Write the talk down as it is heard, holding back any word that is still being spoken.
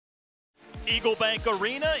Eagle Bank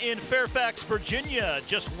Arena in Fairfax, Virginia,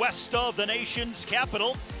 just west of the nation's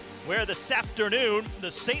capital, where this afternoon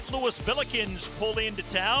the St. Louis Billikens pull into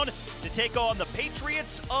town to take on the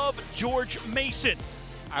Patriots of George Mason.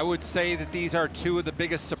 I would say that these are two of the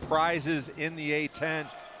biggest surprises in the A-10.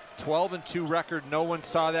 12-2 record, no one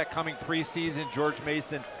saw that coming preseason. George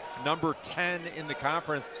Mason, number 10 in the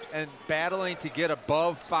conference, and battling to get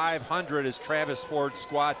above 500 as Travis Ford's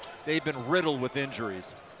squad. They've been riddled with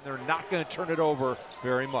injuries. They're not going to turn it over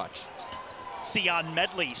very much. Sion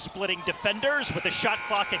Medley splitting defenders with the shot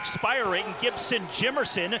clock expiring. Gibson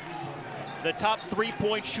Jimerson, the top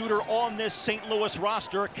three-point shooter on this St. Louis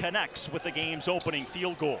roster, connects with the game's opening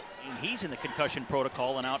field goal. And he's in the concussion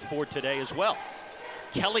protocol and out for today as well.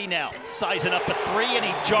 Kelly now sizing up a three, and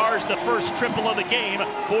he jars the first triple of the game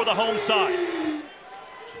for the home side.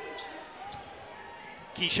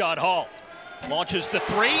 Keyshawn Hall launches the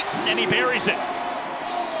three, and he buries it.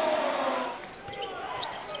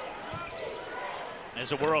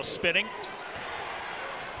 Azuero spinning.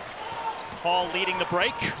 Hall leading the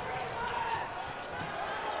break.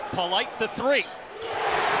 Polite the three.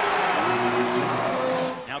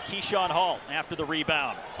 Now Keyshawn Hall after the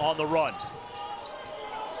rebound on the run.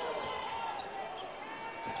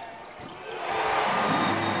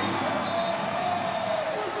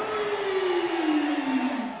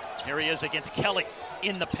 Here he is against Kelly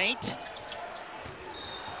in the paint.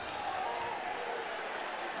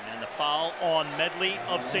 And the foul on Medley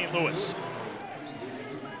of St. Louis.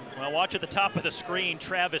 Well, watch at the top of the screen,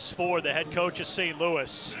 Travis Ford, the head coach of St.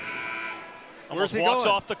 Louis. Where's he walks going?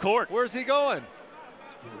 Off the court. Where's he going?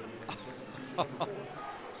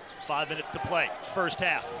 5 minutes to play, first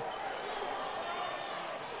half.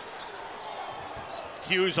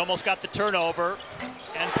 Hughes almost got the turnover,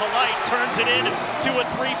 and Polite turns it in to a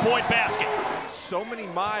three-point basket. So many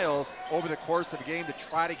miles over the course of the game to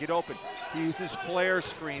try to get open. He uses flare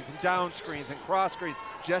screens and down screens and cross screens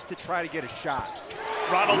just to try to get a shot.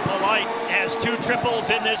 Ronald Polite has two triples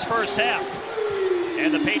in this first half.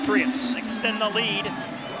 And the Patriots extend the lead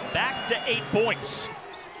back to 8 points.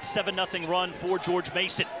 7-0 run for George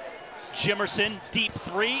Mason. Jimerson, deep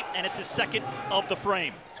three, and it's his second of the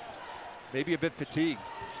frame. Maybe a bit fatigued.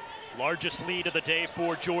 Largest lead of the day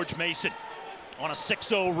for George Mason. On a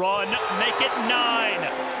 6-0 run, make it 9.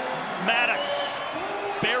 Maddox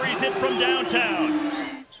buries it from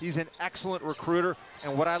downtown. He's an excellent recruiter,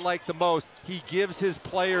 and what I like the most, he gives his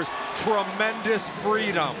players tremendous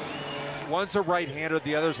freedom. One's a right-hander,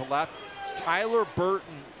 the other's a left. Tyler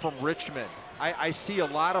Burton from Richmond. I see a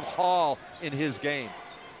lot of Hall in his game.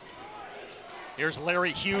 Here's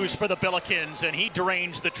Larry Hughes for the Billikens, and he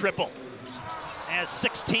drains the triple. Has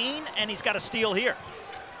 16, and he's got a steal here.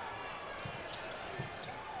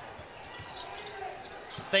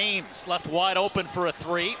 Thames left wide open for a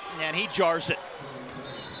three, and he jars it.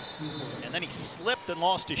 And then he slipped and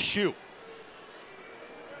lost his shoe.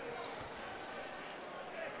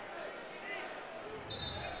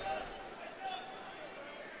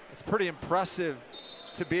 It's pretty impressive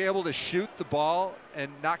to be able to shoot the ball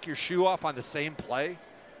and knock your shoe off on the same play.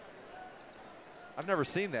 I've never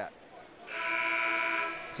seen that.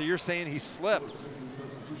 So you're saying he slipped?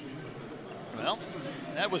 Well,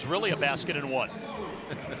 that was really a basket and one.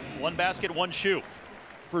 One basket, one shoe.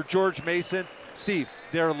 For George Mason, Steve,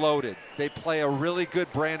 they're loaded. They play a really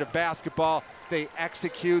good brand of basketball. They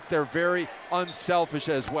execute. They're very unselfish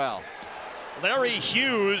as well. Larry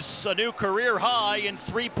Hughes, a new career high in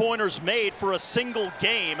three-pointers made for a single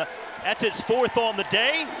game. That's his fourth on the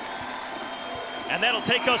day. And that'll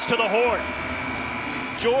take us to the Horn.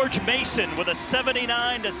 George Mason with a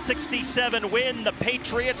 79-67 win. The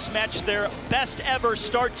Patriots match their best ever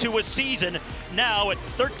start to a season, now at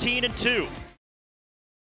 13-2.